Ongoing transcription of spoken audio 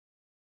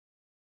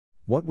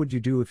What would you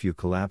do if you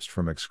collapsed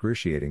from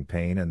excruciating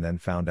pain and then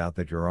found out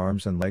that your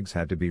arms and legs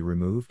had to be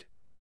removed?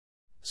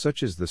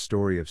 Such is the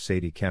story of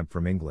Sadie Kemp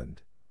from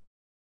England.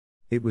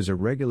 It was a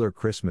regular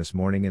Christmas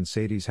morning in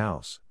Sadie's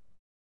house.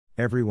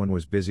 Everyone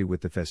was busy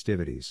with the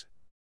festivities.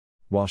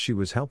 While she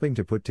was helping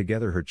to put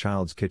together her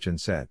child's kitchen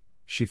set,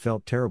 she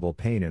felt terrible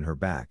pain in her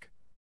back.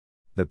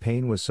 The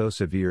pain was so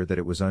severe that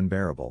it was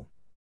unbearable.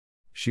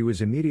 She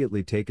was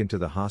immediately taken to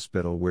the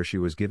hospital where she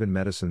was given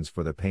medicines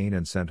for the pain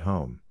and sent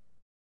home.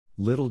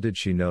 Little did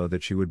she know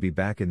that she would be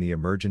back in the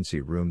emergency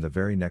room the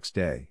very next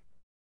day.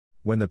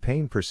 When the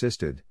pain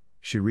persisted,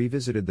 she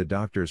revisited the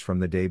doctors from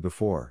the day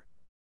before.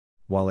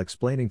 While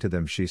explaining to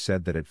them, she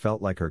said that it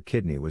felt like her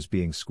kidney was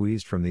being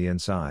squeezed from the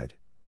inside.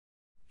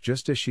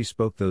 Just as she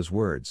spoke those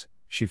words,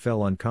 she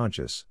fell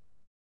unconscious.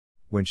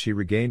 When she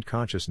regained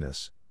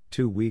consciousness,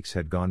 2 weeks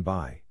had gone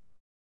by.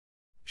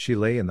 She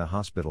lay in the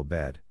hospital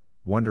bed,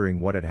 wondering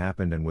what had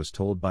happened, and was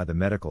told by the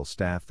medical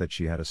staff that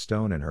she had a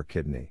stone in her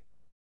kidney.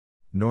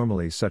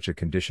 Normally such a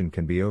condition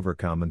can be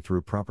overcome, and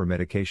through proper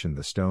medication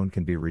the stone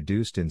can be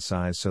reduced in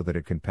size so that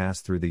it can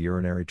pass through the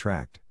urinary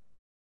tract.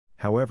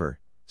 However,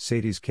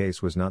 Sadie's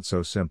case was not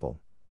so simple.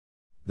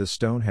 The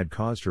stone had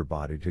caused her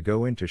body to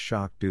go into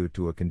shock due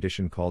to a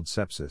condition called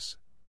sepsis.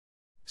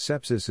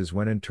 Sepsis is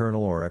when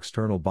internal or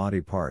external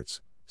body parts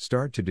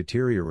start to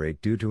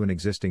deteriorate due to an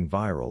existing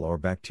viral or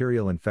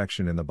bacterial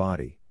infection in the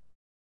body.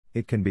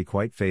 It can be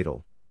quite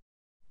fatal.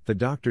 The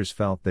doctors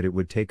felt that it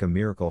would take a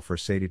miracle for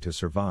Sadie to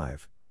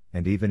survive,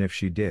 and even if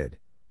she did,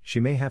 she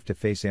may have to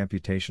face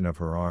amputation of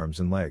her arms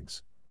and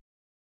legs.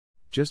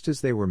 Just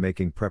as they were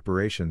making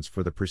preparations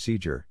for the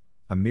procedure,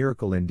 a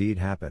miracle indeed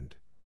happened.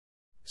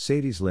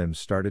 Sadie's limbs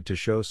started to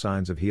show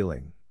signs of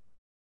healing.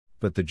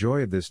 But the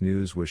joy of this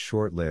news was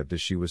short-lived,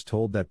 as she was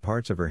told that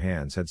parts of her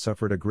hands had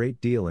suffered a great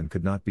deal and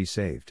could not be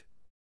saved.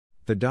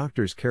 The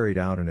doctors carried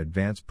out an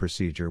advanced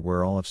procedure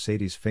where all of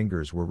Sadie's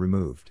fingers were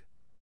removed.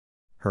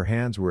 Her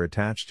hands were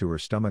attached to her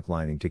stomach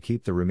lining to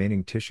keep the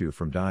remaining tissue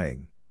from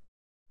dying.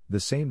 The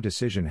same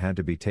decision had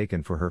to be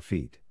taken for her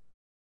feet.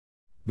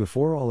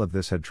 Before all of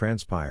this had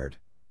transpired,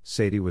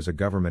 Sadie was a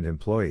government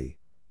employee,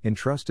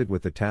 entrusted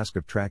with the task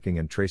of tracking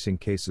and tracing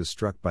cases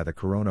struck by the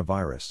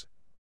coronavirus.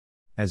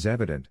 As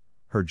evident,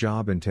 her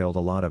job entailed a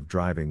lot of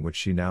driving, which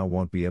she now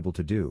won't be able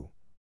to do.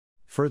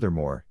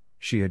 Furthermore,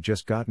 she had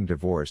just gotten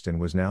divorced and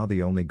was now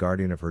the only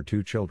guardian of her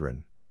 2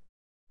 children.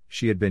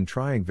 She had been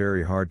trying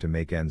very hard to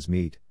make ends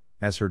meet,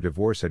 as her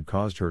divorce had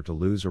caused her to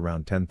lose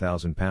around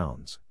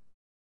 £10,000.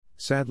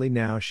 Sadly,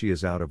 now she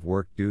is out of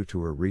work due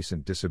to her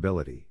recent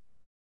disability.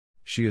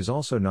 She is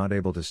also not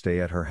able to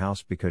stay at her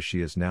house because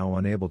she is now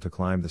unable to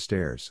climb the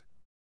stairs.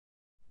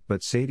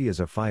 But Sadie is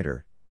a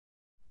fighter.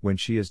 When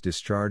she is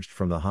discharged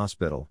from the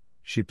hospital,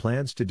 she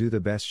plans to do the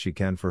best she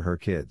can for her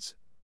kids.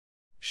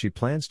 She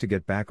plans to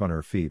get back on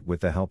her feet with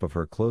the help of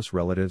her close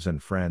relatives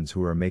and friends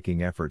who are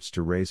making efforts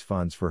to raise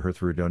funds for her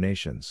through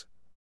donations.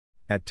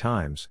 At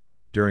times,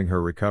 during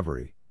her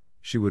recovery,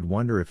 she would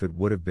wonder if it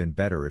would have been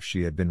better if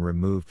she had been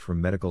removed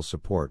from medical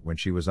support when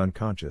she was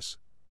unconscious.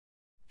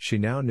 She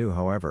now knew,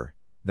 however,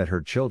 that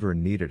her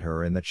children needed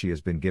her and that she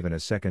has been given a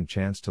second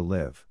chance to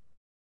live.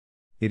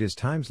 It is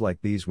times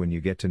like these when you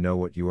get to know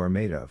what you are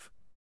made of.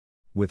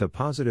 With a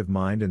positive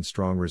mind and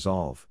strong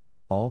resolve,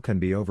 all can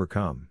be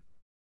overcome.